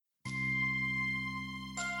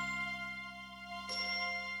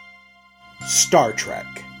Star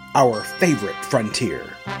Trek, our favorite frontier.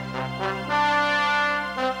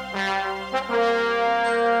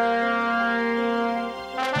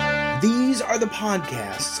 These are the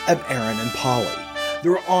podcasts of Aaron and Polly,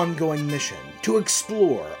 their ongoing mission to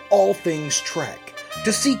explore all things Trek,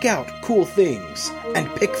 to seek out cool things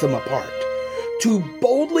and pick them apart, to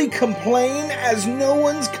boldly complain as no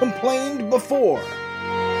one's complained before.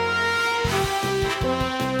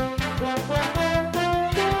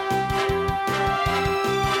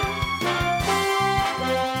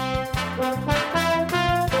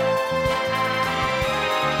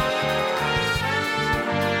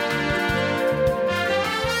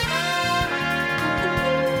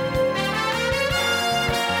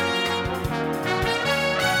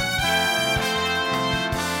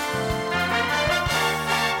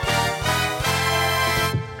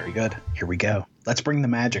 Good. Here we go. Let's bring the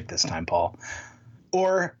magic this time, Paul.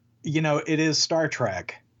 Or, it is Star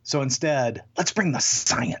Trek. So instead, let's bring the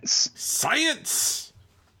science. Science!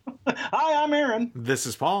 Hi, I'm Aaron. This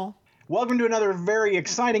is Paul. Welcome to another very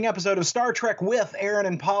exciting episode of Star Trek with Aaron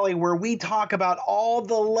and Polly, where we talk about all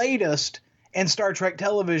the latest in Star Trek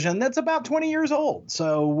television that's about 20 years old.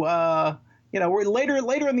 So, we're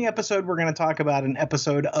later in the episode, we're going to talk about an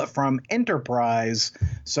episode from Enterprise.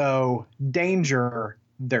 So, danger.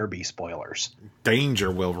 There be spoilers.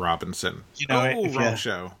 Danger, Will Robinson. Wrong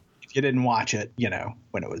show. If you didn't watch it,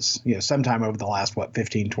 when it was, sometime over the last,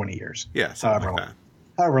 15, 20 years. Yeah, something like that.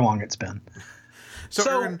 However long it's been. So,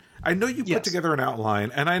 Aaron, I know you put together an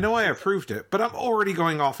outline, and I know I approved it, but I'm already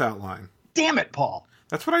going off outline. Damn it, Paul.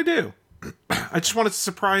 That's what I do. I just wanted to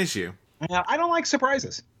surprise you. I don't like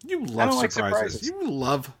surprises. You love surprises. You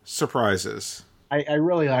love surprises. I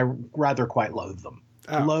rather quite loathe them.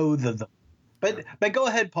 Oh. Loathe them. But go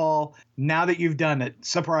ahead, Paul. Now that you've done it,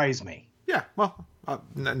 surprise me. Yeah, well,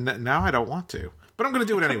 now I don't want to. But I'm going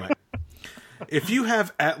to do it anyway. If you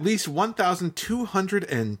have at least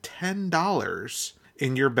 $1,210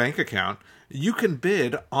 in your bank account, you can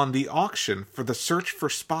bid on the auction for the Search for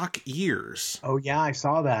Spock ears. Oh, yeah, I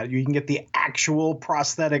saw that. You can get the actual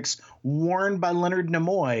prosthetics worn by Leonard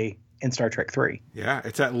Nimoy in Star Trek 3. Yeah,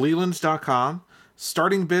 it's at Lelands.com.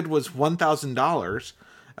 Starting bid was $1,000.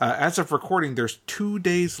 As of recording, there's 2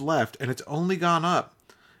 days left, and it's only gone up.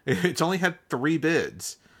 It's only had 3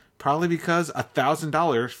 bids. Probably because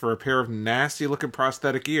 $1,000 for a pair of nasty-looking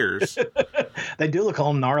prosthetic ears. They do look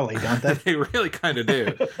all gnarly, don't they? They really kind of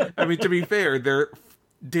do. I mean, to be fair, they're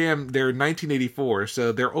 1984,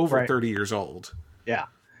 so they're over 30 years old. Yeah.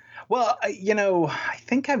 Well, I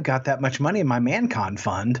think I've got that much money in my ManCon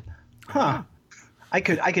fund. Huh. I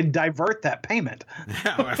could divert that payment.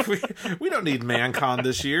 Yeah, we don't need ManCon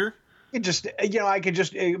this year. It just, I could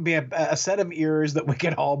just be a set of ears that we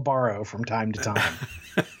could all borrow from time to time.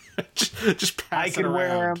 just pass I could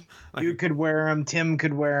wear them. You could wear them. Tim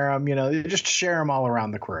could wear them. Just share them all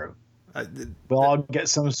around the crew. We'll all get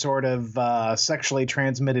some sort of sexually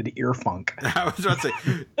transmitted ear funk. I was about to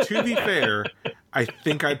say, to be fair, I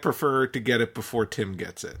think I'd prefer to get it before Tim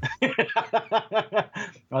gets it.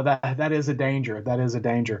 Well, that is a danger. That is a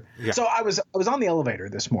danger. Yeah. So I was on the elevator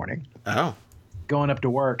this morning. Oh. Going up to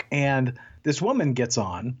work, and this woman gets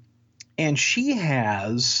on, and she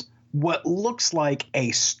has what looks like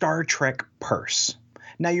a Star Trek purse.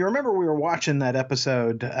 Now, you remember we were watching that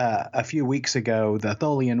episode a few weeks ago, the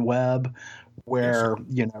Tholian Web, where,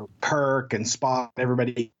 Kirk and Spock,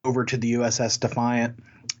 everybody over to the USS Defiant,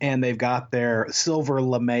 and they've got their silver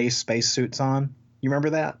LeMay spacesuits on. You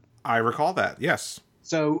remember that? I recall that, yes.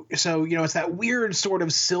 So it's that weird sort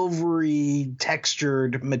of silvery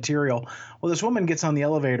textured material. Well, this woman gets on the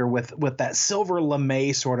elevator with that silver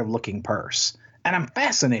LeMay sort of looking purse, and I'm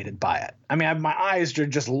fascinated by it. I mean, my eyes are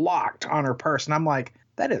just locked on her purse, and I'm like,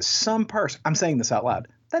 that is some purse. I'm saying this out loud.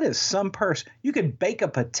 That is some purse. You could bake a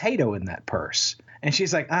potato in that purse. And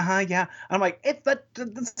she's like, yeah. I'm like,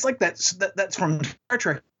 that's like that's from Star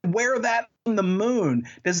Trek. Wear that on the moon.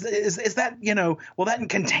 Is that, will that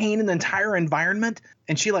contain an entire environment?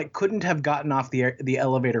 And she couldn't have gotten off the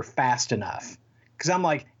elevator fast enough. Because I'm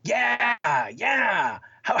like, yeah.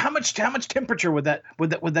 How much temperature would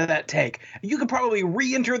that take? You could probably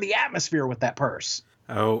re-enter the atmosphere with that purse.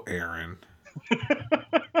 Oh, Aaron.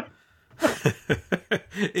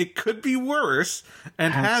 It could be worse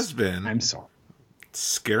and has been. I'm sorry.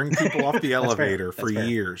 Scaring people off the elevator for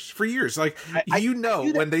years. For years. Like,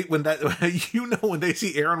 when they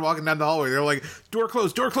see Aaron walking down the hallway, they're like, door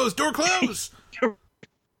closed, door closed, door closed.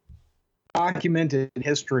 Documented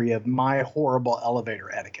history of my horrible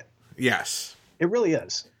elevator etiquette. Yes. It really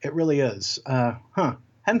is. It really is.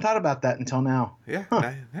 Hadn't thought about that until now. Yeah.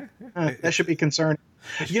 That should be concerning.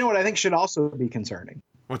 You know what I think should also be concerning?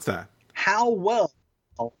 What's that? how well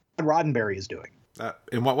Roddenberry is doing.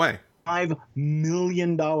 In what way? $5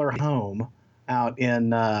 million home out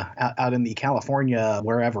in the California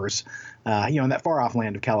wherever's, in that far off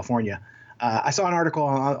land of California. I saw an article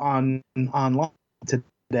online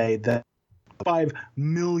today that $5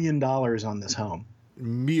 million on this home.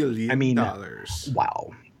 Dollars.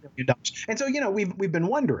 Wow. And so, we've been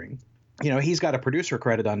wondering, he's got a producer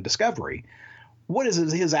credit on Discovery. What is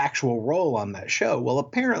his actual role on that show? Well,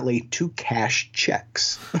 apparently to cash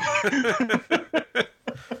checks.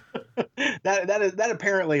 That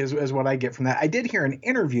apparently is what I get from that. I did hear an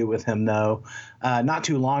interview with him, though, not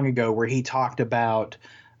too long ago, where he talked about,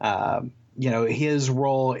 his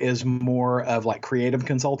role is more of like creative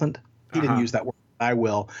consultant. He didn't use that word. I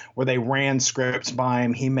will, where they ran scripts by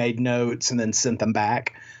him. He made notes and then sent them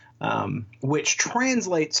back, which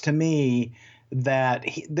translates to me that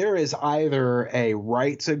there is either a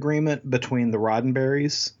rights agreement between the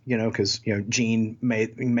Roddenberrys, because Gene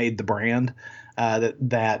made the brand,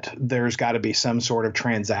 that there's got to be some sort of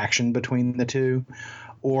transaction between the two,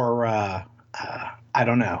 or I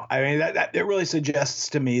don't know. I mean, that it really suggests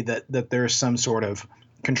to me that there's some sort of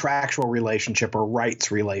contractual relationship or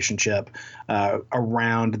rights relationship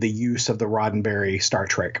around the use of the Roddenberry Star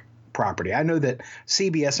Trek property. I know that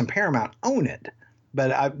CBS and Paramount own it,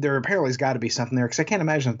 but there apparently has got to be something there, because I can't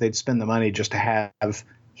imagine that they'd spend the money just to have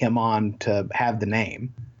him on to have the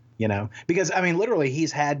name, because I mean, literally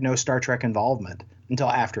he's had no Star Trek involvement until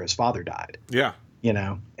after his father died. Yeah.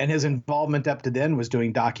 And his involvement up to then was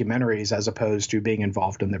doing documentaries as opposed to being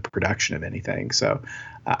involved in the production of anything. So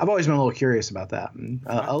I've always been a little curious about that. And,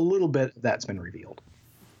 a little bit of that's been revealed.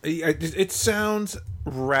 It sounds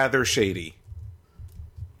rather shady.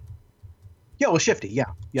 Yeah, well, shifty.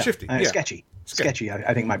 Yeah. Shifty. Yeah. Sketchy. Sketchy,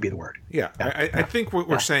 I think might be the word. Yeah. I think what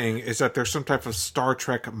we're saying is that there's some type of Star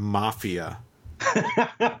Trek mafia.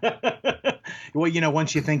 Well,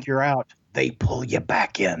 once you think you're out, they pull you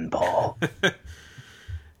back in, Paul.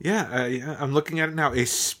 Yeah, I'm looking at it now. A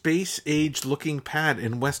space-age looking pad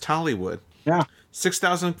in West Hollywood. Yeah.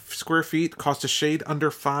 6,000 square feet, cost a shade under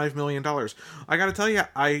 $5 million. I got to tell you,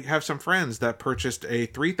 I have some friends that purchased a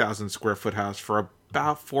 3,000 square foot house for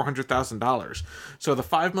about $400,000. So the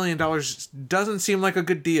 $5 million doesn't seem like a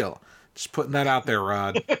good deal. Just putting that out there,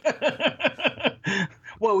 Rod.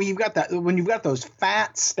 Well, you've got that when you've got those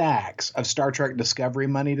fat stacks of Star Trek Discovery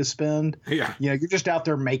money to spend. Yeah. You're just out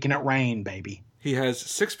there making it rain, baby. He has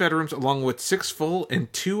 6 bedrooms along with 6 full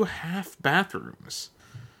and 2 half bathrooms.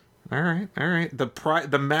 All right.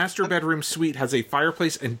 The master bedroom suite has a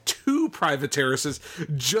fireplace and 2 private terraces,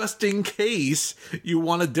 just in case you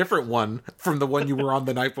want a different one from the one you were on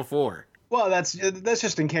the night before. Well, that's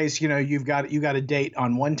just in case you've got a date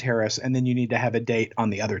on one terrace and then you need to have a date on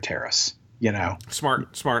the other terrace.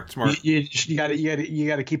 Smart. You got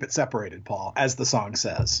to keep it separated, Paul, as the song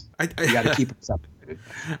says. You got to keep it separated.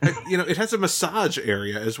 It has a massage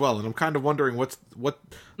area as well, and I'm kind of wondering does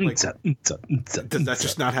that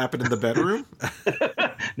just not happen in the bedroom?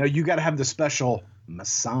 No, you got to have the special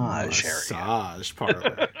massage area. Massage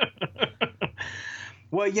parlor.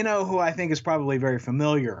 Well, who I think is probably very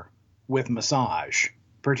familiar with massage,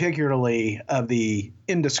 particularly of the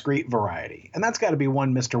indiscreet variety, and that's got to be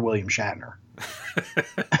one Mr. William Shatner.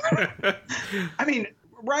 I mean,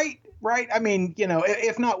 right? I mean,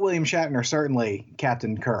 if not William Shatner, certainly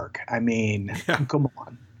Captain Kirk. I mean, come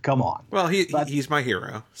on. Well, he's my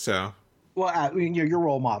hero, so. Well, you're your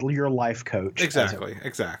role model, your life coach. Exactly.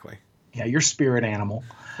 Yeah, your spirit animal.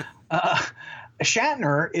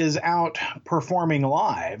 Shatner is out performing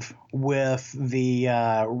live with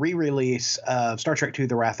the re-release of Star Trek II: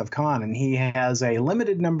 The Wrath of Khan, and he has a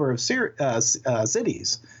limited number of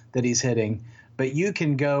cities that he's hitting. But you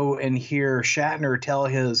can go and hear Shatner tell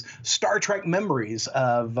his Star Trek memories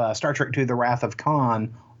of Star Trek II: The Wrath of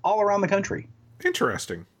Khan all around the country.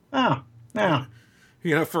 Interesting. Oh, yeah.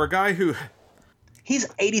 For a guy who... He's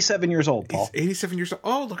 87 years old, Paul. He's 87 years old.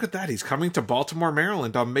 Oh, look at that. He's coming to Baltimore,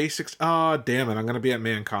 Maryland on May 6th. Oh, damn it. I'm going to be at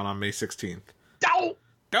ManCon on May 16th.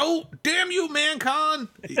 Oh, damn you, ManCon.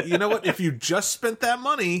 You know what? If you just spent that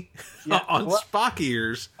money on Spock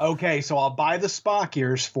ears. Okay, so I'll buy the Spock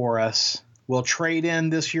ears for us. We'll trade in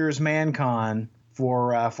this year's ManCon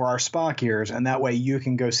for our Spock ears, and that way you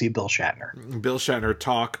can go see Bill Shatner. Bill Shatner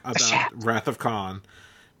talk about Wrath of Khan.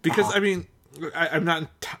 Because, I mean... I'm not...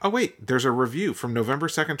 Oh, wait. There's a review from November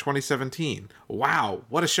 2nd, 2017. Wow.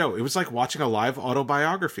 What a show. It was like watching a live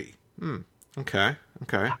autobiography. Okay.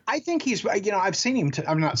 I think he's... I've seen him...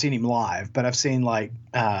 I've not seen him live, but I've seen,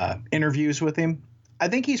 interviews with him. I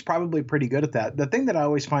think he's probably pretty good at that. The thing that I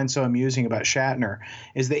always find so amusing about Shatner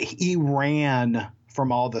is that he ran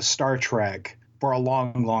from all the Star Trek for a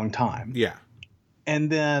long, long time. Yeah. And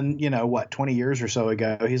then, 20 years or so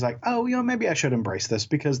ago, he's like, oh, maybe I should embrace this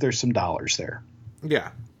because there's some dollars there.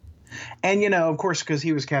 Yeah. And, of course, because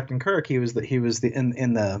he was Captain Kirk, he was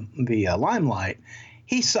in the limelight.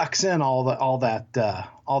 He sucks in all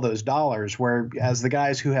those dollars, whereas the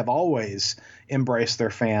guys who have always embraced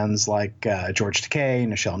their fans, like George Takei,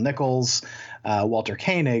 Nichelle Nichols, Walter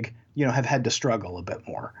Koenig, have had to struggle a bit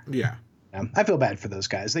more. Yeah. I feel bad for those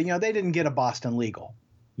guys. They didn't get a Boston Legal.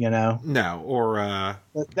 No, or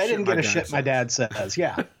they didn't get a shit my dad says.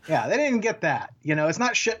 Yeah, they didn't get that. It's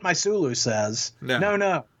not shit my Sulu says.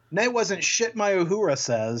 No. It wasn't shit my Uhura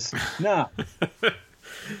says. No.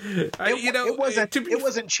 It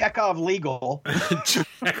wasn't Chekhov legal.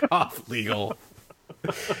 Chekhov legal.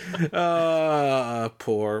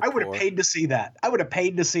 Poor. I would have paid to see that. I would have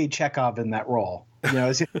paid to see Chekhov in that role.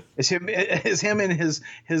 Is him in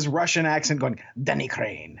his Russian accent going, Danny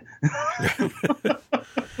Crane.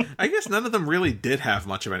 I guess none of them really did have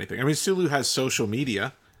much of anything. I mean, Sulu has social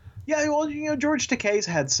media. Yeah, well, George Takei's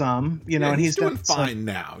had some, and he's doing fine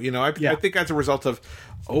now. I think as a result of,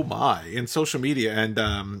 in social media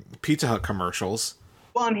and Pizza Hut commercials.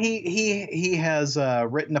 Well, and he has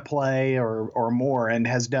written a play or more and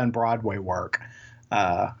has done Broadway work.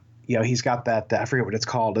 He's got that, I forget what it's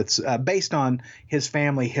called. It's based on his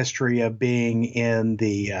family history of being in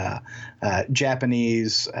the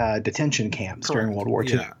Japanese detention camps during World War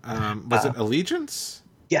II. Yeah. Was it Allegiance?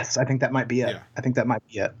 Yes, I think that might be it.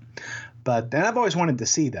 Yeah. And I've always wanted to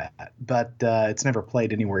see that, but it's never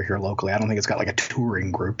played anywhere here locally. I don't think it's got like a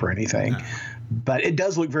touring group or anything. No. But it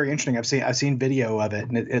does look very interesting. I've seen video of it,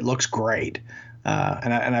 and it looks great.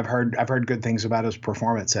 And I've heard good things about his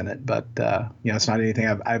performance in it, but it's not anything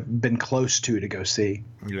I've been close to go see.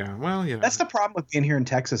 Yeah, well, that's the problem with being here in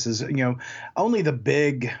Texas is only the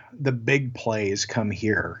big plays come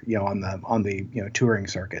here, on the touring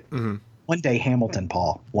circuit. Mm-hmm. One day, Hamilton,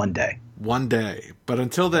 Paul. One day. But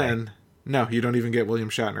until then, no, you don't even get William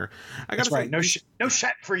Shatner. I gotta say, no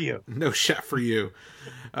Shat for you. No Shat for you.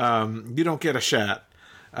 You don't get a Shat.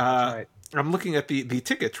 That's right. I'm looking at the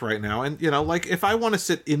tickets right now, and like if I want to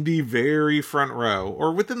sit in the very front row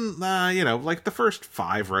or within like the first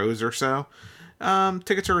 5 rows or so,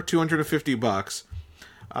 tickets are $250.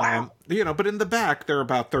 Wow. But in the back they're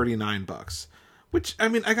about $39, which I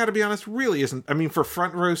mean I got to be honest, really isn't. I mean for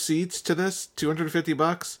front row seats to this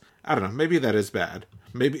 $250, I don't know. Maybe that is bad.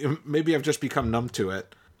 Maybe I've just become numb to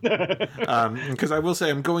it. Because I will say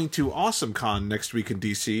I'm going to AwesomeCon next week in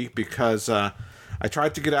DC because I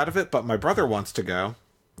tried to get out of it, but my brother wants to go,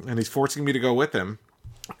 and he's forcing me to go with him.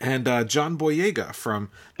 And John Boyega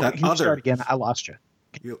from that can you start again? I lost you.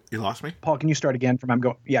 You lost me? Paul, can you start again from I'm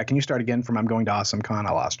going? Yeah, can you start again from I'm going to AwesomeCon?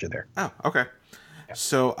 I lost you there. Oh, okay. Yeah.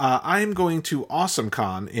 So I'm going to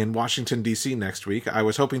AwesomeCon in Washington, D.C. next week. I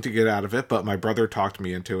was hoping to get out of it, but my brother talked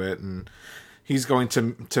me into it, and he's going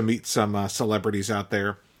to meet some celebrities out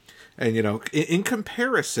there. And, in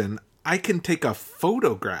comparison, I can take a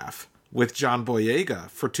photograph with John Boyega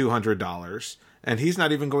for $200, and he's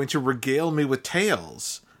not even going to regale me with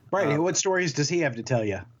tales. Right. What stories does he have to tell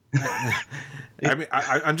you? I mean,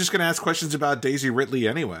 I'm just going to ask questions about Daisy Ridley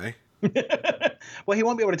anyway. Well, he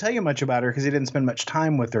won't be able to tell you much about her because he didn't spend much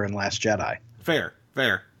time with her in Last Jedi. Fair.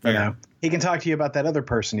 He can talk to you about that other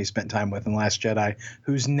person he spent time with in Last Jedi,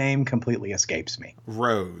 whose name completely escapes me.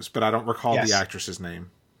 Rose, but I don't recall the actress's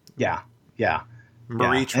name. Yeah.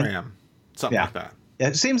 Marie Tram, something like that.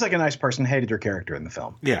 It seems like a nice person. Hated her character in the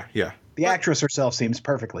film. Yeah. The actress herself seems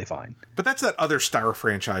perfectly fine. But that's that other Star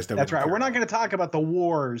franchise. That's right. We're not going to talk about the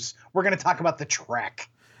wars. We're going to talk about the Trek,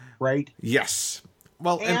 right? Yes.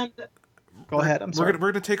 Well, and go ahead. I'm sorry.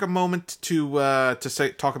 We're going to take a moment to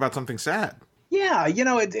talk about something sad. Yeah,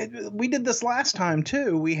 we did this last time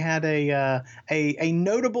too. We had a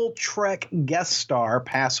notable Trek guest star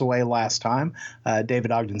pass away last time,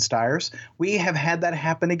 David Ogden Stiers. We have had that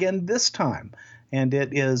happen again this time, and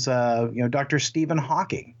it is Dr. Stephen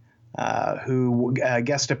Hawking, who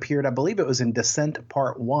guest appeared. I believe it was in Descent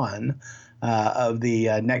Part 1 of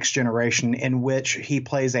the Next Generation, in which he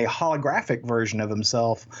plays a holographic version of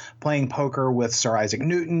himself playing poker with Sir Isaac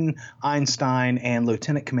Newton, Einstein, and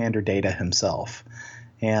Lieutenant Commander Data himself.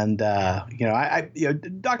 And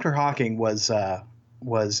Dr. Hawking was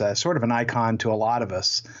sort of an icon to a lot of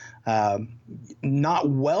us. Not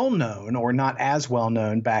well known, or not as well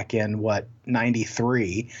known, back in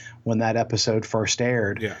 93 when that episode first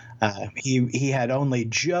aired. Yeah. He had only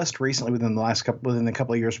just recently, within the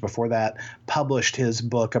couple of years before that, published his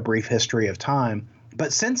book A Brief History of Time.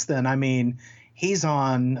 But since then, I mean, he was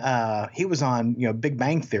on Big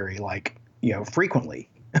Bang Theory frequently.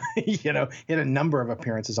 He had a number of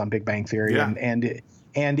appearances on Big Bang Theory, Yeah.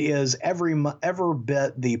 and is ever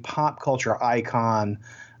bit the pop culture icon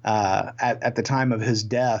at the time of his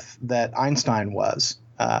death that Einstein was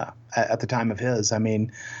at the time of his. I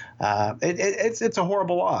mean, it's a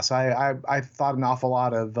horrible loss. I thought an awful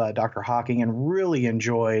lot of Dr. Hawking and really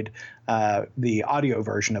enjoyed the audio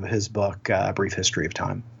version of his book, A Brief History of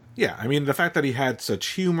Time. Yeah, I mean, the fact that he had such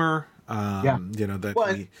humor, that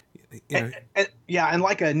Well, he, and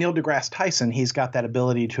like a Neil deGrasse Tyson, he's got that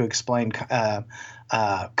ability to explain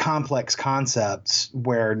complex concepts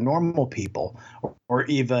where normal people or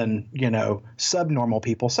even, subnormal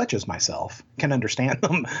people such as myself can understand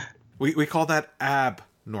them. we call that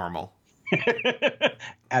abnormal.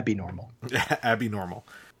 Abnormal. Abnormal.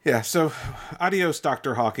 Yeah, so adios,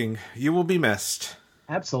 Dr. Hawking. You will be missed.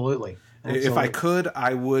 Absolutely. If I could,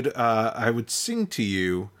 I would sing to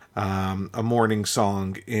you a morning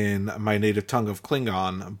song in my native tongue of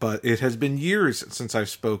Klingon, but it has been years since I've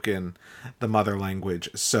spoken the mother language,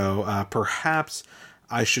 so perhaps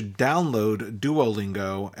I should download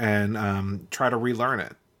Duolingo and try to relearn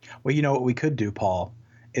it. Well, you know what we could do, Paul,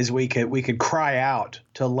 is we could cry out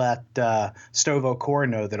to let Stovo Kor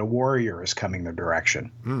know that a warrior is coming their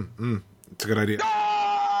direction. It's a good idea.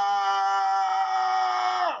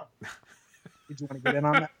 Did you want to get in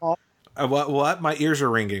on that, Paul? What? My ears are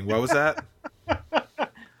ringing. What was that?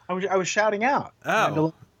 I was shouting out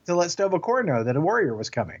Oh. to let Stovo Kor know that a warrior was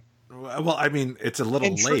coming. Well, I mean, it's a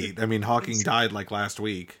little late. I mean, Hawking died like last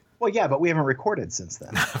week. Well, yeah, but we haven't recorded since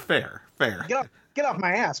then. Fair. Get off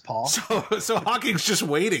my ass, Paul. So Hawking's just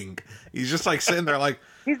waiting. He's just like sitting there like...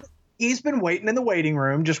 He's been waiting in the waiting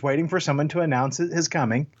room, just waiting for someone to announce his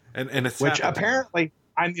coming. And it's which apparently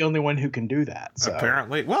I'm the only one who can do that. So.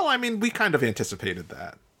 Apparently. Well, I mean, we kind of anticipated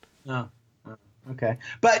that. Oh, okay.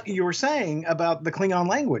 But you were saying about the Klingon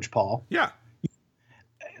language, Paul. Yeah.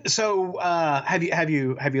 So have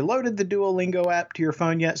you loaded the Duolingo app to your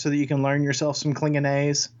phone yet so that you can learn yourself some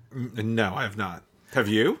Klingonese? No, I have not. Have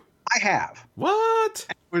you? I have. What?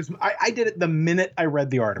 I did it the minute I read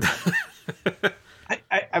the article.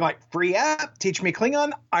 I'm like, free app, teach me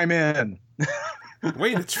Klingon, I'm in.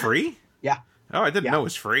 Wait, it's free? Yeah. Oh, I didn't know it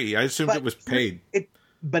was free. I assumed it was paid.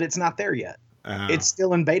 But it's not there yet. It's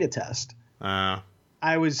still in beta test. I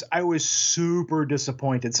was super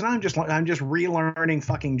disappointed. So now I'm just relearning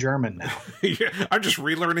fucking German now. Yeah, I'm just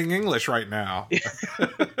relearning English right now.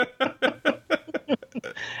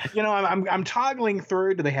 I'm toggling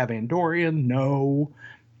through. Do they have Andorian? No.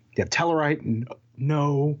 Do they have Tellarite?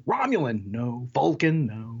 No. Romulan? No. Vulcan?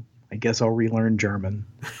 No. I guess I'll relearn German.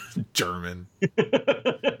 German.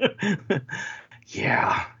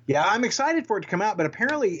 Yeah, I'm excited for it to come out, but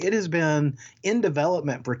apparently it has been in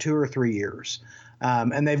development for 2 or 3 years.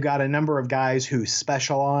 And they've got a number of guys who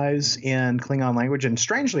specialize in Klingon language. And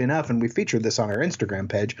strangely enough, and we featured this on our Instagram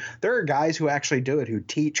page, there are guys who actually do it, who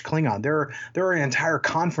teach Klingon. There are entire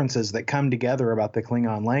conferences that come together about the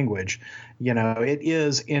Klingon language. It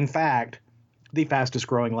is, in fact, the fastest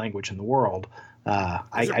growing language in the world.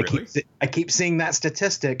 I keep seeing that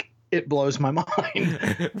statistic. It blows my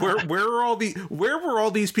mind. Where were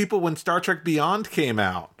all these people when Star Trek Beyond came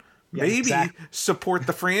out? Yeah, Maybe exactly. Support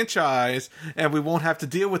the franchise, and we won't have to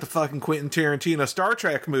deal with the fucking Quentin Tarantino Star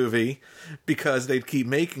Trek movie because they'd keep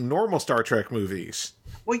making normal Star Trek movies.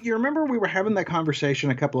 Well, you remember we were having that conversation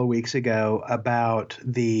a couple of weeks ago about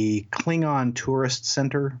the Klingon Tourist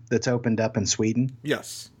Center that's opened up in Sweden?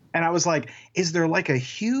 Yes. And I was like, is there like a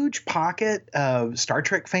huge pocket of Star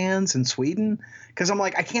Trek fans in Sweden? Because I'm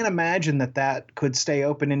like, I can't imagine that could stay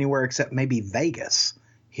open anywhere except maybe Vegas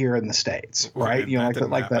here in the States, right?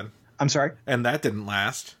 Like that. I'm sorry? And that didn't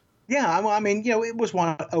last. Yeah, well, I mean, it was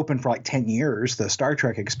one open for like 10 years, the Star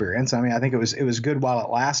Trek experience. I mean, I think it was good while it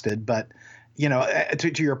lasted, but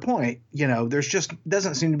to your point, there's just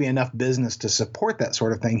doesn't seem to be enough business to support that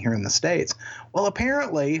sort of thing here in the States. Well,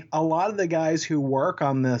 apparently, a lot of the guys who work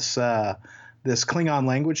on this Klingon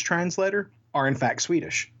language translator are in fact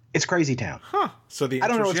Swedish. It's crazy town. Huh. So the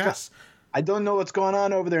answer is yes. I don't know what's going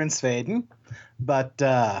on over there in Sweden, but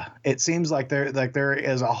it seems like there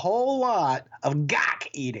is a whole lot of gack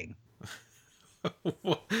eating.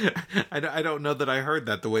 I don't know that I heard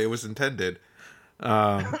that the way it was intended.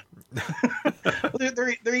 They're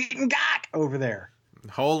eating gack over there.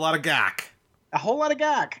 A whole lot of gack. A whole lot of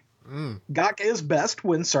gack. Gack is best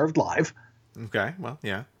when served live. Okay. Well,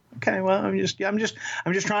 yeah. Okay. Well, I'm just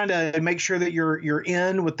trying to make sure that you're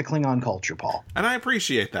in with the Klingon culture, Paul. And I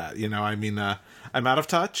appreciate that. I'm out of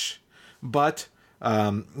touch, but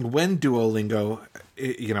when Duolingo,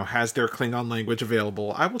 has their Klingon language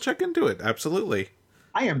available, I will check into it. Absolutely.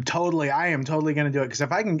 I am totally going to do it, because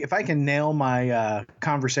if I can nail my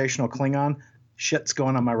conversational Klingon, shit's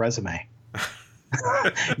going on my resume.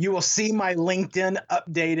 You will see my LinkedIn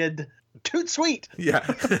updated. Toot sweet. Yeah.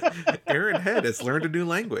 Aaron Head has learned a new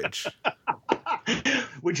language.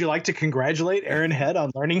 Would you like to congratulate Aaron Head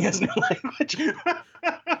on learning his new language?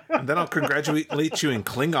 And then I'll congratulate you in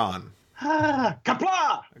Klingon.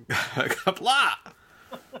 Kapla! Kapla!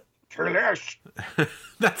 Kalesh!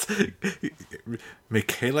 That's may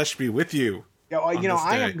Kalesh be with you.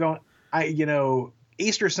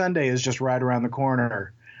 Easter Sunday is just right around the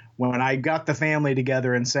corner. When I got the family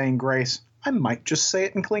together and saying grace, I might just say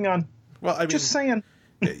it in Klingon. Well, I mean, just saying.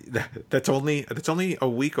 That's only a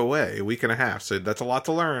week away, a week and a half. So that's a lot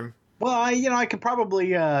to learn. Well, I could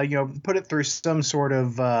probably put it through some sort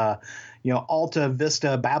of Alta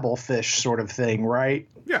Vista Babelfish sort of thing, right?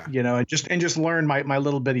 Yeah. And just learn my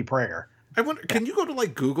little bitty prayer. I wonder, can you go to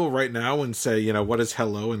like Google right now and say, what is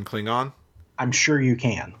hello in Klingon? I'm sure you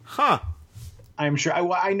can. Huh. I'm sure.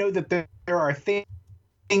 I know that there are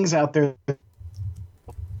things out there.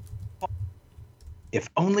 If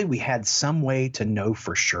only we had some way to know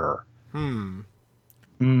for sure. But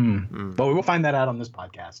we will find that out on this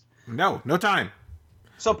podcast. No time.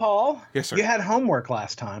 So, Paul, yes, sir. You had homework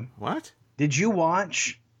last time. What? Did you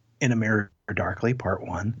watch In a Mirror Darkly Part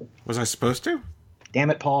 1? Was I supposed to? Damn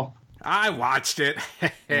it, Paul. I watched it.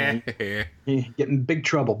 You're getting big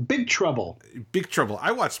trouble. Big trouble. Big trouble.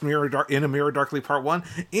 I watched In a Mirror Darkly Part 1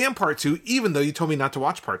 and Part 2, even though you told me not to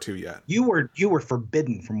watch Part 2 yet. You were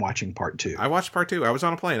forbidden from watching Part 2. I watched Part 2. I was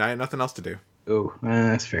on a plane. I had nothing else to do. Oh,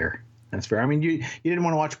 that's fair. That's fair. I mean, you didn't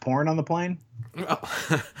want to watch porn on the plane? Well,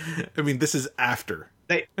 I mean, this is after.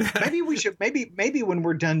 Maybe we should. Maybe when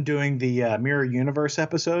we're done doing the Mirror Universe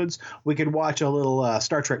episodes, we could watch a little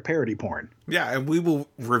Star Trek parody porn. Yeah, and we will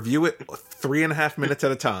review it 3.5 minutes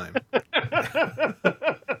at a time.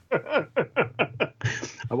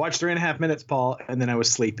 I watched 3.5 minutes, Paul, and then I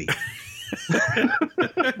was sleepy.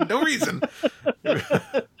 No reason.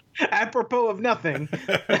 Apropos of nothing.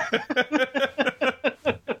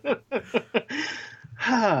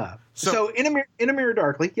 So in a Mirror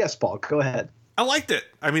Darkly, yes, Paul, go ahead. I liked it.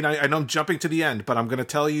 I mean, I know I'm jumping to the end, but I'm going to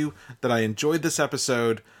tell you that I enjoyed this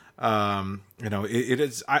episode. It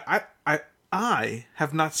is. I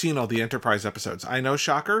have not seen all the Enterprise episodes. I know,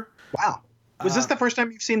 shocker. Wow. Was this the first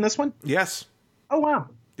time you've seen this one? Yes. Oh wow.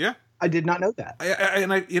 Yeah. I did not know that.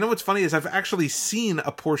 What's funny is I've actually seen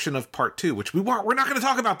a portion of Part 2, which we're not going to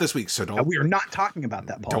talk about this week. So don't. We are not talking about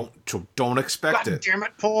that, Paul. Don't expect God it. Damn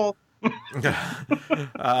it, Paul.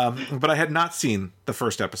 But I had not seen the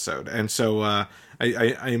first episode, and so I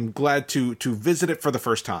am glad to visit it for the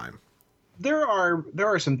first time. There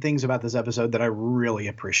are some things about this episode that I really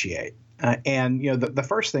appreciate, and the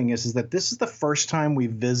first thing is that this is the first time we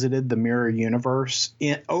visited the Mirror Universe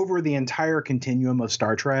over the entire continuum of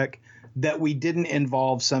Star Trek that we didn't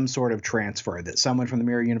involve some sort of transfer, that someone from the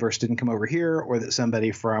Mirror Universe didn't come over here or that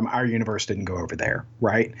somebody from our universe didn't go over there,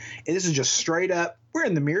 right? And this is just straight up, we're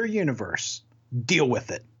in the Mirror Universe. Deal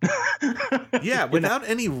with it. Yeah, without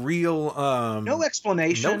any real... no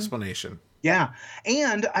explanation. No explanation. Yeah.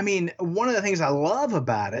 And, I mean, one of the things I love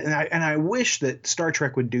about it, and I wish that Star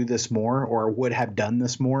Trek would do this more or would have done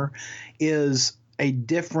this more, is a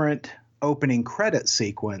different opening credit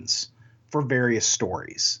sequence for various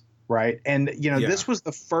stories. Right. And, This was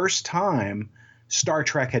the first time Star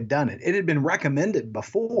Trek had done it. It had been recommended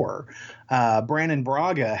before. Brannon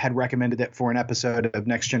Braga had recommended it for an episode of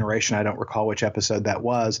Next Generation. I don't recall which episode that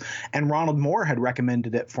was. And Ronald Moore had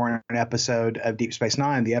recommended it for an episode of Deep Space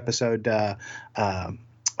Nine, the episode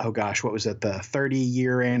what was it? The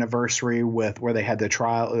 30-year anniversary where they had the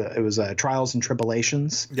trial. It was Trials and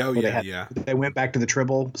Tribulations. Oh, yeah. They went back to the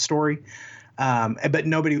Tribble story. But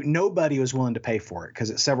nobody was willing to pay for it because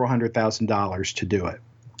it's several $100,000 to do it.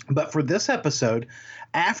 But for this episode,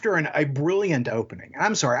 after a brilliant opening,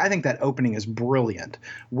 I'm sorry, I think that opening is brilliant,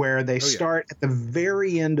 where they start at the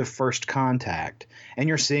very end of First Contact, and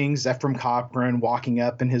you're seeing Zefram Cochrane walking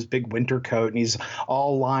up in his big winter coat, and he's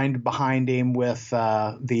all lined behind him with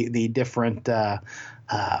the different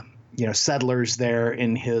settlers there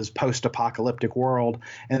in his post-apocalyptic world,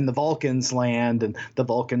 and the Vulcans land, and the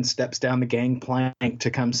Vulcan steps down the gangplank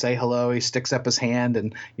to come say hello. He sticks up his hand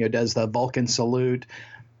and does the Vulcan salute.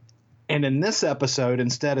 And in this episode,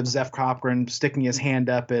 instead of Zef Cochrane sticking his hand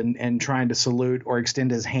up and trying to salute or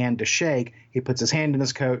extend his hand to shake, he puts his hand in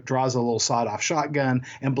his coat, draws a little sawed-off shotgun,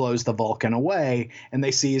 and blows the Vulcan away, and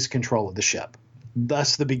they seize control of the ship.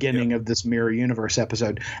 Thus the beginning of this Mirror Universe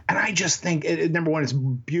episode. And I just think, number one, it's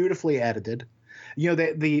beautifully edited.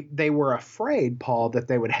 They were afraid, Paul, that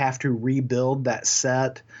they would have to rebuild that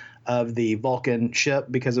set of the Vulcan ship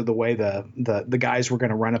because of the way the guys were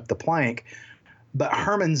going to run up the plank. But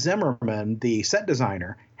Herman Zimmerman, the set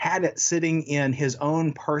designer, had it sitting in his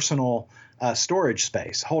own personal storage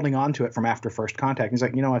space, holding on to it from after First Contact. He's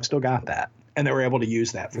like, I've still got that. And they were able to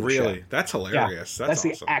use that for the show. Really? That's hilarious. Yeah, that's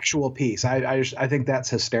the awesome. actual piece. I think that's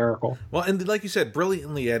hysterical. Well, and like you said,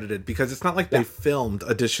 brilliantly edited, because it's not like they filmed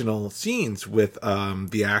additional scenes with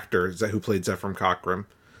the actors who played Zephram Cochrane.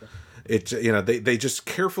 It's, they just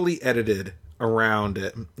carefully edited around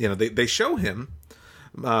it. They show him,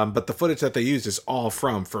 but the footage that they use is all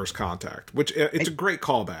from First Contact, which it's a great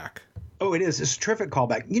callback. Oh, it is. It's a terrific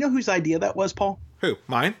callback. You know whose idea that was, Paul? Who?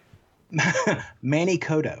 Mine? Manny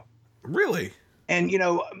Coto. Really? And,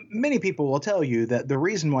 many people will tell you that the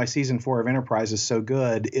reason why season 4 of Enterprise is so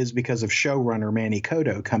good is because of showrunner Manny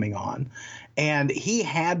Coto coming on. And he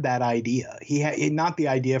had that idea. He had not the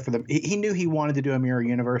idea for he knew he wanted to do a Mirror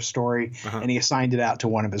Universe story, and he assigned it out to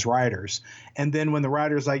one of his writers. And then when the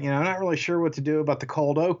writer's like, I'm not really sure what to do about the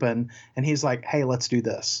cold open, and he's like, hey, let's do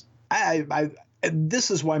this. This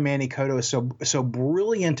is why Manny Coto is so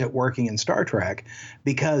brilliant at working in Star Trek,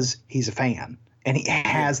 because he's a fan and he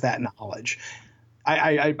has that knowledge.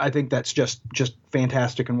 I think that's just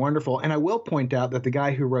fantastic and wonderful. And I will point out that the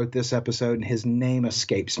guy who wrote this episode, and his name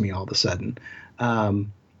escapes me all of a sudden,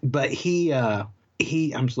 but he I'm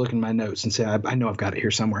just looking at my notes and saying I know I've got it here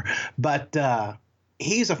somewhere, but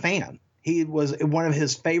he's a fan. He was one of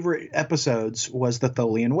his favorite episodes was the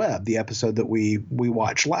Tholian Web, the episode that we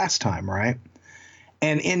watched last time, right?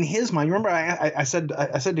 And in his mind, remember I said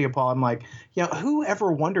to you, Paul, I'm like, who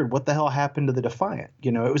ever wondered what the hell happened to the Defiant?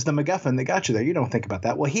 It was the MacGuffin that got you there. You don't think about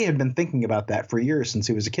that. Well, he had been thinking about that for years since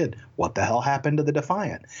he was a kid. What the hell happened to the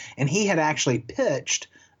Defiant? And he had actually pitched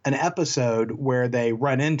an episode where they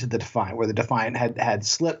run into the Defiant, where the Defiant had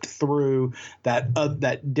slipped through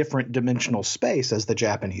that different dimensional space, as the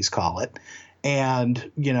Japanese call it.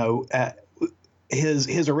 And,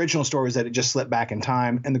 his original story was that it just slipped back in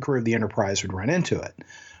time and the crew of the Enterprise would run into it.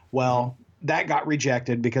 Well, that got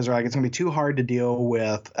rejected because they're like, it's going to be too hard to deal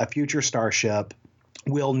with a future starship.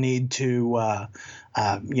 We'll need to,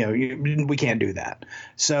 we can't do that.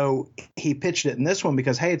 So he pitched it in this one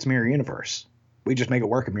because, hey, it's Mirror Universe. We just make it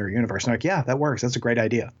work in Mirror Universe. And I'm like, yeah, that works. That's a great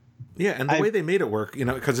idea. Yeah, and the way they made it work,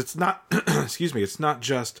 because it's not, it's not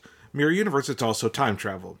just Mirror Universe, it's also time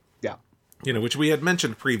travel. Yeah. Which we had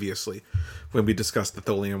mentioned previously when we discussed the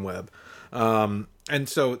Tholian Web. And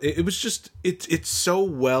so it was just, it's so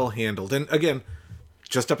well handled. And again,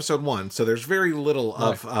 just episode 1. So there's very little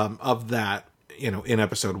of that, in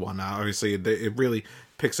episode 1. Now, obviously, it really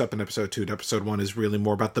picks up in episode 2. And episode 1 is really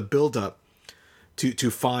more about the build-up to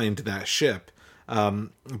find that ship.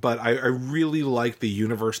 But I really like the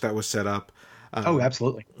universe that was set up.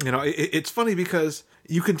 Absolutely. It's funny because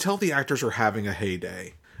you can tell the actors are having a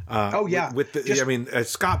heyday. With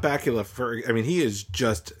Scott Bakula, he is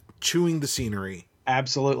just chewing the scenery.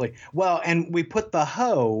 Absolutely. Well, and we put the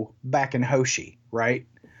Ho back in Hoshi, right?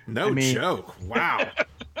 No joke. Wow.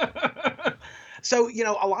 So,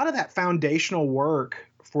 a lot of that foundational work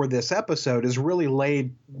for this episode is really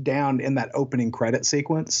laid down in that opening credit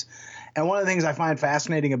sequence. And one of the things I find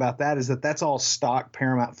fascinating about that is that that's all stock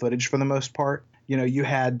Paramount footage for the most part. You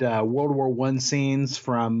had World War I scenes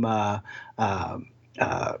from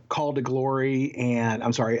Call to Glory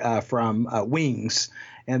and from Wings.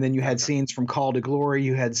 And then you had scenes from Call to Glory.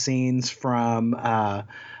 You had scenes from The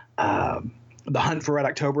Hunt for Red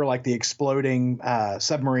October, like the exploding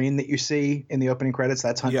submarine that you see in the opening credits.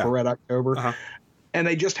 That's Hunt for Red October. Uh-huh. And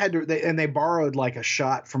they just had to, they borrowed like a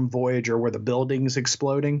shot from Voyager where the building's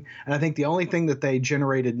exploding. And I think the only thing that they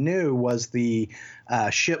generated new was the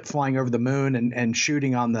ship flying over the moon and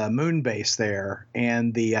shooting on the moon base there,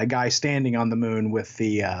 and the guy standing on the moon with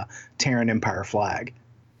the Terran Empire flag.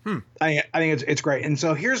 I think it's great. And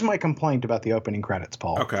so here's my complaint about the opening credits,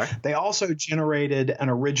 Paul. Okay. They also generated an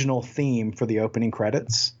original theme for the opening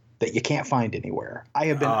credits that you can't find anywhere. I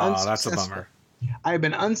have been unsuccessful. That's a bummer. I have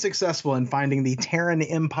been unsuccessful in finding the Terran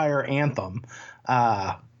Empire anthem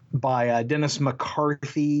by Dennis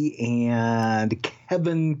McCarthy and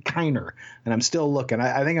Kevin Kiner, and I'm still looking.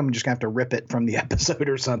 I think I'm just gonna have to rip it from the episode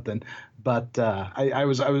or something. But I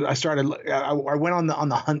went on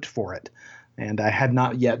the hunt for it, and I had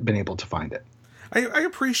not yet been able to find it. I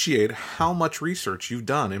appreciate how much research you've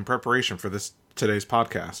done in preparation for today's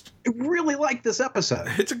podcast. I really like this episode.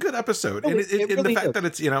 It's a good episode. And the fact that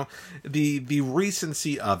it's, the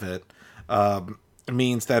recency of it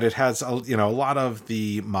means that it has, a lot of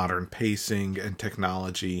the modern pacing and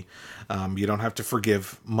technology. You don't have to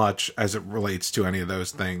forgive much as it relates to any of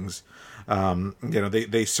those things. They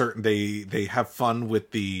have fun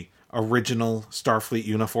with the original Starfleet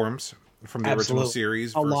uniforms from the original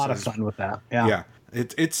series. A lot of fun with that. Yeah. Yeah.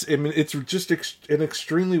 I mean, it's just an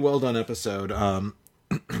extremely well done episode.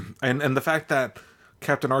 And the fact that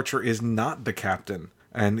Captain Archer is not the captain,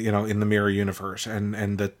 and in the mirror universe,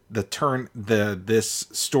 and the turn this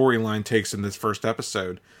storyline takes in this first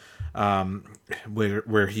episode,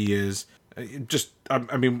 where he is just,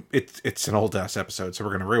 I mean, it's an old ass episode, so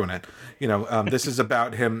we're gonna ruin it. This is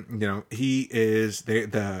about him. He is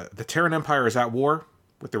the Terran Empire is at war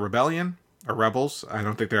with the Rebellion or Rebels. I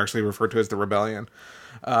don't think they're actually referred to as the Rebellion.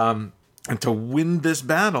 And to win this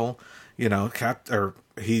battle,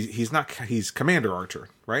 he's Commander Archer,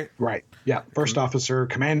 right? Right. Yeah. First Officer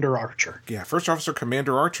Commander Archer. Yeah. First Officer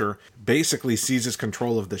Commander Archer basically seizes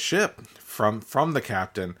control of the ship from the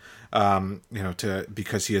captain,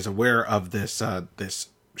 because he is aware of this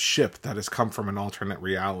ship that has come from an alternate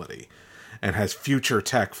reality and has future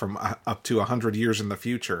tech from up to 100 years in the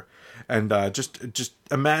future. And just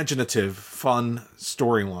imaginative, fun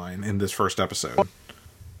storyline in this first episode.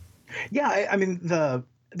 Yeah, I mean,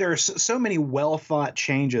 there's so many well thought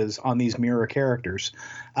changes on these mirror characters.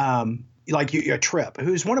 Like Trip,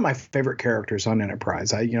 who's one of my favorite characters on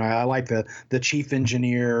Enterprise. I like the chief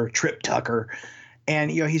engineer, Trip Tucker, and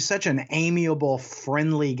he's such an amiable,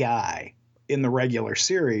 friendly guy in the regular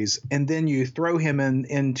series, and then you throw him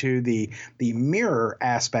into the mirror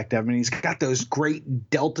aspect of him, and he's got those great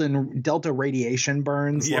delta radiation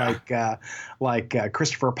burns, like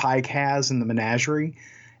Christopher Pike has in the Menagerie.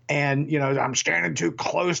 And, I'm standing too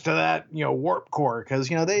close to that, warp core, because,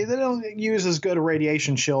 they don't use as good a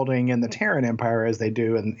radiation shielding in the Terran Empire as they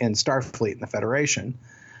do in Starfleet and the Federation.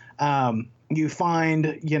 You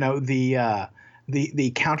find,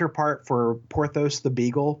 the counterpart for Porthos the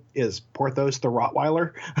Beagle is Porthos the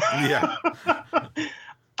Rottweiler. Yeah.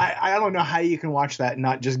 I don't know how you can watch that and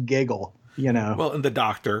not just giggle, Well, and the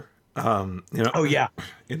Doctor, Oh, yeah.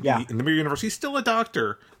 In the mirror universe, he's still a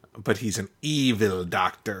doctor. But he's an evil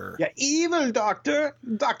doctor. Yeah, evil doctor.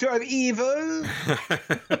 Doctor of evil.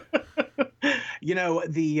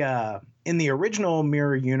 In the original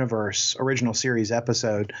Mirror Universe, original series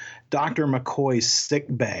episode, Dr. McCoy's sick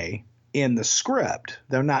bay in the script,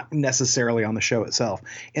 though not necessarily on the show itself,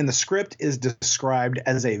 in the script is described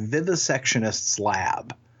as a vivisectionist's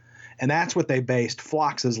lab. And that's what they based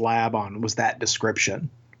Phlox's lab on, was that description.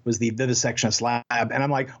 Was the vivisectionist lab. And I'm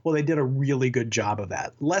like, well, they did a really good job of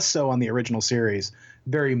that. Less so on the original series,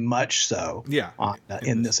 very much so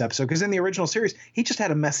in this episode. Because in the original series, he just had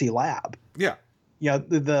a messy lab. Yeah.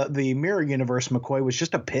 The Mirror Universe McCoy was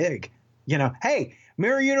just a pig. Hey,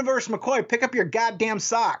 Mirror Universe McCoy, pick up your goddamn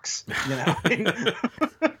socks.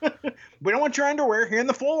 We don't want your underwear here on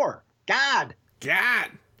the floor. God.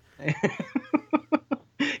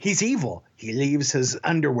 He's evil. He leaves his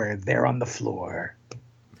underwear there on the floor.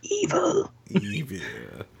 Evil.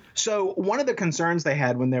 So one of the concerns they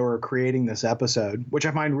had when they were creating this episode, which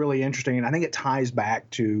I find really interesting, and I think it ties back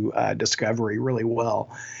to Discovery really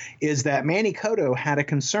well, is that Manny Coto had a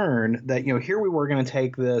concern that, here we were going to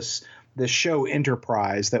take this show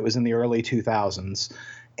Enterprise that was in the early 2000s,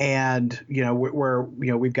 and,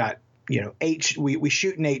 we've got, we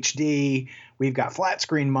shoot in HD, we've got flat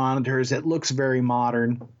screen monitors, it looks very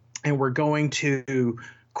modern, and we're going to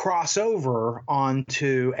cross over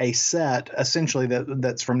onto a set essentially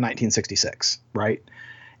that's from 1966, right?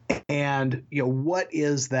 And what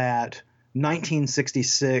is that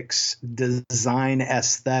 1966 design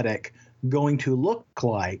aesthetic going to look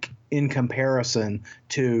like in comparison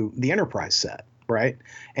to the Enterprise set, right?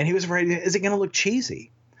 And he was afraid, is it going to look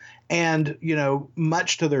cheesy? And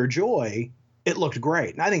much to their joy, it looked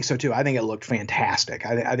great. And I think so too. I think it looked fantastic.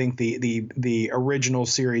 I think the original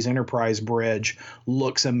series Enterprise bridge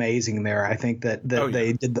looks amazing there. I think that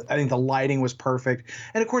they did. I think the lighting was perfect.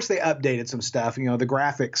 And of course they updated some stuff. The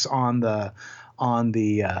graphics on the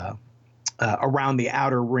around the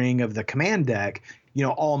outer ring of the command deck,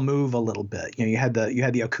 all move a little bit. You had the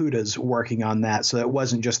Okudas working on that, so it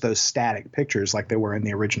wasn't just those static pictures like they were in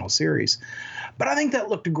the original series. But I think that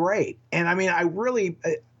looked great. And I mean,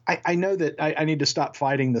 I know that I need to stop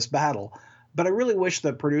fighting this battle, but I really wish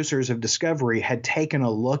the producers of Discovery had taken a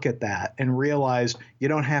look at that and realized you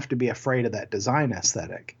don't have to be afraid of that design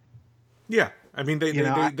aesthetic. Yeah. I mean,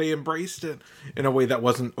 they embraced it in a way that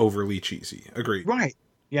wasn't overly cheesy. Agreed. Right.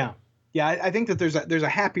 Yeah. Yeah. I think that there's a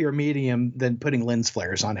happier medium than putting lens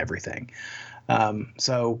flares on everything.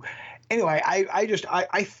 So anyway,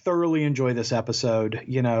 I thoroughly enjoy this episode.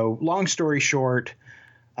 Long story short,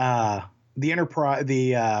 the Enterprise,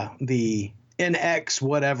 the NX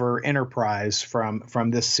whatever Enterprise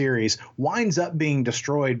from this series winds up being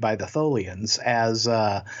destroyed by the Tholians as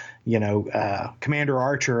Commander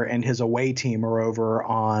Archer and his away team are over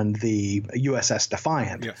on the USS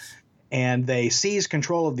Defiant. Yes. And they seize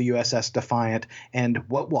control of the USS Defiant. And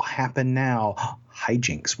what will happen now?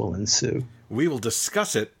 Hijinks will ensue. We will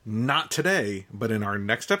discuss it, not today, but in our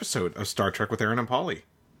next episode of Star Trek with Aaron and Polly.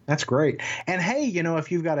 That's great. And hey,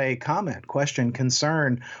 if you've got a comment, question,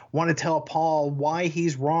 concern, want to tell Paul why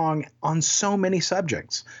he's wrong on so many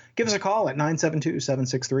subjects, give us a call at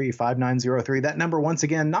 972-763-5903. That number, once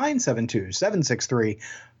again,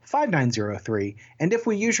 972-763-5903. And if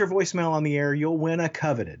we use your voicemail on the air, you'll win a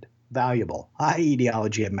coveted, valuable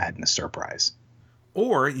Ideology of Madness surprise.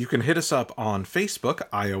 Or you can hit us up on Facebook,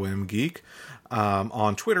 IOM Geek,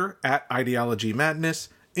 on Twitter at Ideology Madness,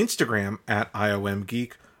 Instagram at IOM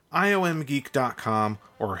Geek, IOMgeek.com,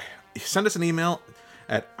 or send us an email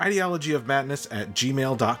at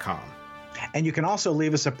ideologyofmadness@gmail.com. And you can also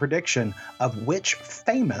leave us a prediction of which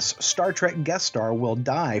famous Star Trek guest star will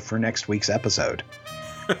die for next week's episode.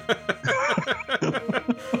 The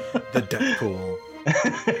Deadpool.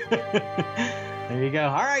 There you go.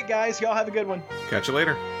 All right, guys. Y'all have a good one. Catch you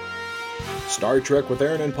later. Star Trek with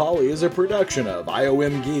Aaron and Polly is a production of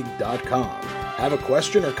IOMgeek.com. Have a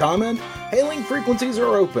question or comment? Hailing frequencies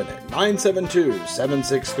are open at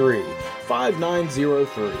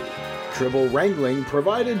 972-763-5903. Tribble wrangling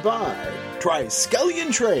provided by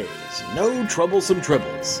Triskelion Trays, no troublesome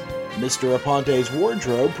tribbles. Mr. Aponte's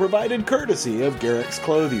wardrobe provided courtesy of Garrick's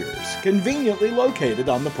Clothiers, conveniently located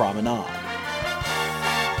on the promenade.